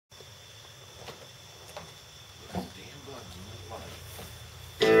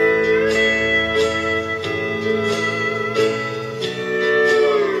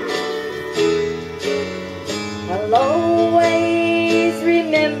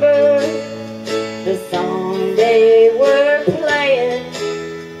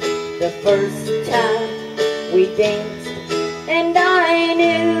first time we danced, and I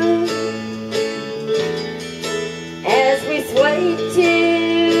knew as we swayed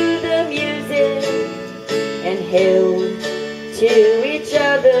to the music and held to each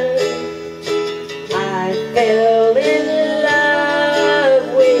other, I fell in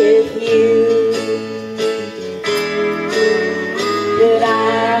love with you. Could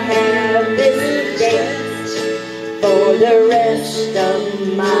I have this dance for the rest of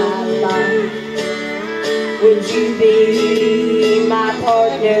my life? Would you be my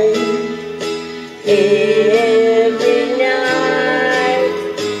partner every night?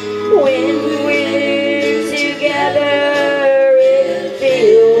 When we're together, it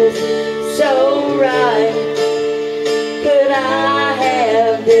feels so right. Could I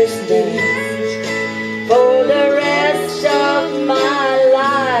have this dance for the rest of my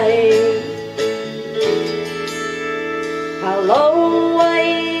life? I'll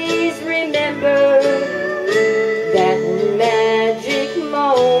always remember that magic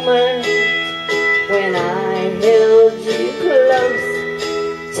moment when I held you close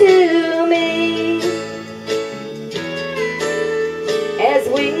to me. As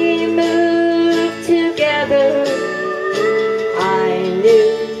we moved together, I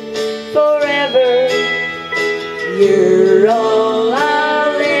knew forever you're all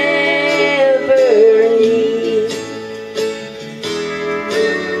I'll ever need.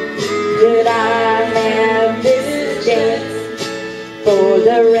 Could I have this dance for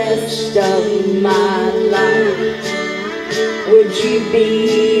the rest of my life? Would you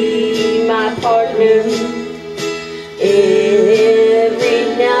be my partner every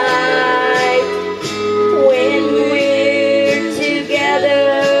night? When we're together,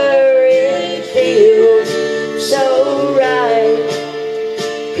 it feels so right.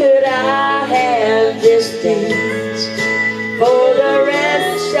 Could I have this dance for the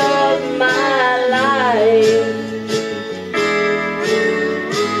rest of my life?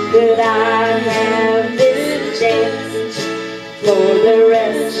 Could I have this dance for the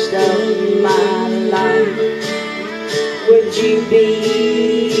rest of my life? Would you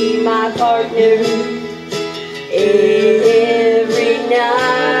be my partner every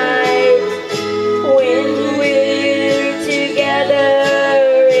night? When we're together,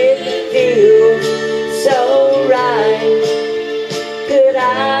 it feels so right. Could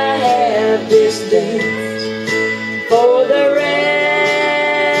I have this dance